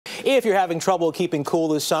If you're having trouble keeping cool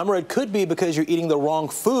this summer, it could be because you're eating the wrong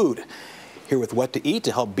food. Here with what to eat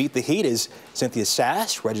to help beat the heat is Cynthia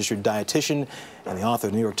Sass, registered dietitian and the author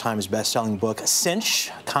of the New York Times best-selling book, Cinch,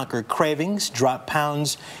 Conquer Cravings, Drop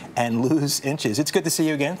Pounds, and Lose Inches. It's good to see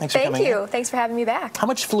you again. Thanks for coming in. Thank you. Thanks for having me back. How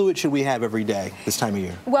much fluid should we have every day this time of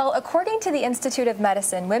year? Well, according to the Institute of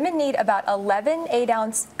Medicine, women need about 11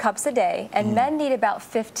 8-ounce cups a day, and men need about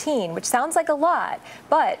 15, which sounds like a lot,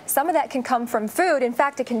 but some of that can come from food. In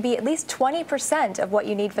fact, it can be at least 20% of what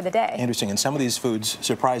you need for the day. Interesting, and some of these foods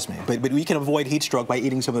surprise me, but we can avoid heat stroke by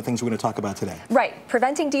eating some of the things we're going to talk about today. Right.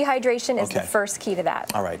 Preventing dehydration is the first key to that.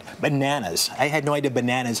 All right. Bananas. I had no idea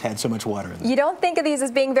bananas had so much water in them. You don't think of these as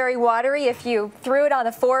being very watery. If you threw it on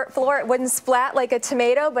the floor, it wouldn't splat like a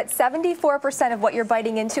tomato, but 74% of what you're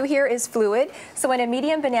biting into here is fluid. So in a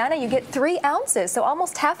medium banana, you get 3 ounces, so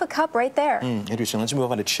almost half a cup right there. Interesting. Let's move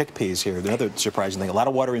on to chickpeas here. Another surprising thing, a lot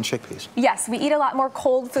of water in chickpeas. Yes, we eat a lot more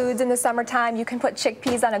cold foods in the summertime. You can put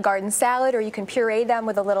chickpeas on a garden salad, or you can puree them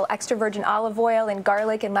with a little extra virgin olive oil and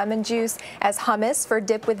garlic and lemon juice as hummus for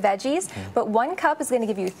dip with veggies. But 1 cup is going to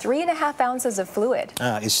give you 3.5 ounces of fluid.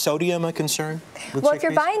 Is sodium a concern with Well, chickpeas? if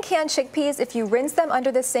you're buying canned chickpeas, if you rinse them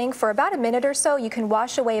under the sink for about a minute or so, you can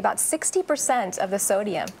wash away about 60% of the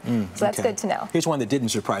sodium. So that's good to know. Here's one that didn't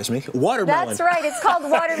surprise me. Watermelon. That's right. It's called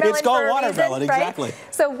watermelon. It's called for a watermelon, reason, exactly.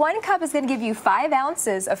 Right? So 1 cup is going to give you 5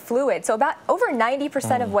 ounces of fluid. So about over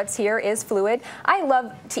 90% of what's here is fluid. I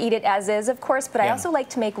love to eat it as is, of course, but I also like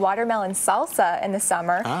to make watermelon salsa in the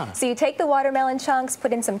summer. So you take the watermelon chunks,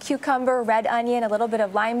 put in some cucumber, red onion, a little bit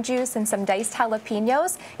of lime juice, and some diced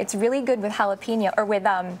jalapenos. It's really good with jalapeno, or with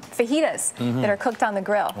fajitas that are cooked on the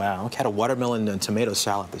grill. Wow, I had a watermelon and tomato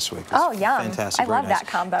salad this week. Oh, yum. Fantastic. I love that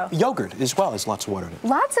combo. Yogurt as well has lots of water in it.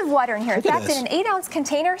 Lots of water in here. In fact, in an 8-ounce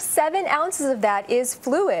container, 7 ounces of that is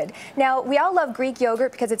fluid. Now, we all love Greek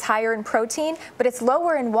yogurt because it's higher in protein, but it's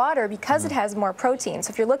lower in water because it has more protein.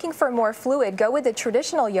 So if you're looking for more fluid, go with the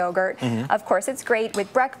traditional yogurt. Of course, it's great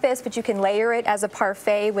with breakfast, but you can layer it as a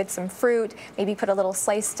parfait with some fruit, maybe put a little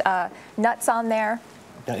sliced nuts on there.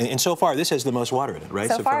 And so far, this has the most water in it, right?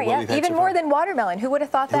 So far, yeah. Even more than watermelon. Who would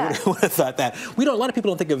have thought that? Who would have thought that? A lot of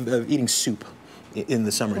people don't think of eating soup in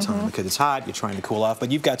the summertime because it's hot, you're trying to cool off,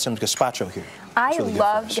 but you've got some gazpacho here. I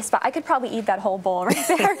love gazpacho. I could probably eat that whole bowl right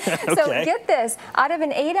there. So get this, out of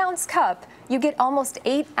an 8-ounce cup, you get almost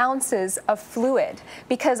 8 ounces of fluid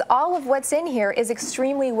because all of what's in here is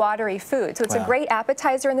extremely watery food. So it's a great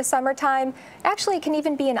appetizer in the summertime. Actually, it can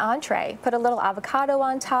even be an entree. Put a little avocado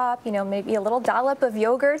on top, you know, maybe a little dollop of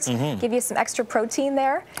yogurt, give you some extra protein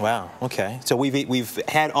there. Wow, okay. So we've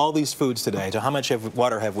had all these foods today. So how much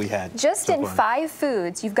water have we had? Just in 5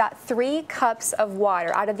 foods, you've got 3 cups of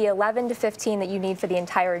water out of the 11 to 15 that you need for the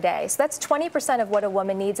entire day. So that's 20% of what a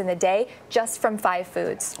woman needs in the day just from 5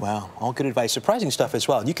 foods. Wow, all good advice. Surprising stuff as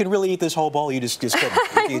well. You can really eat this whole bowl. You just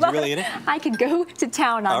couldn't. You really eat it? I could go to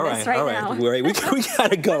town on this right now. All right, we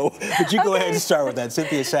gotta go. But you go ahead and start with that.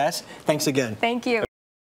 Cynthia Sass, thanks again. Thank you.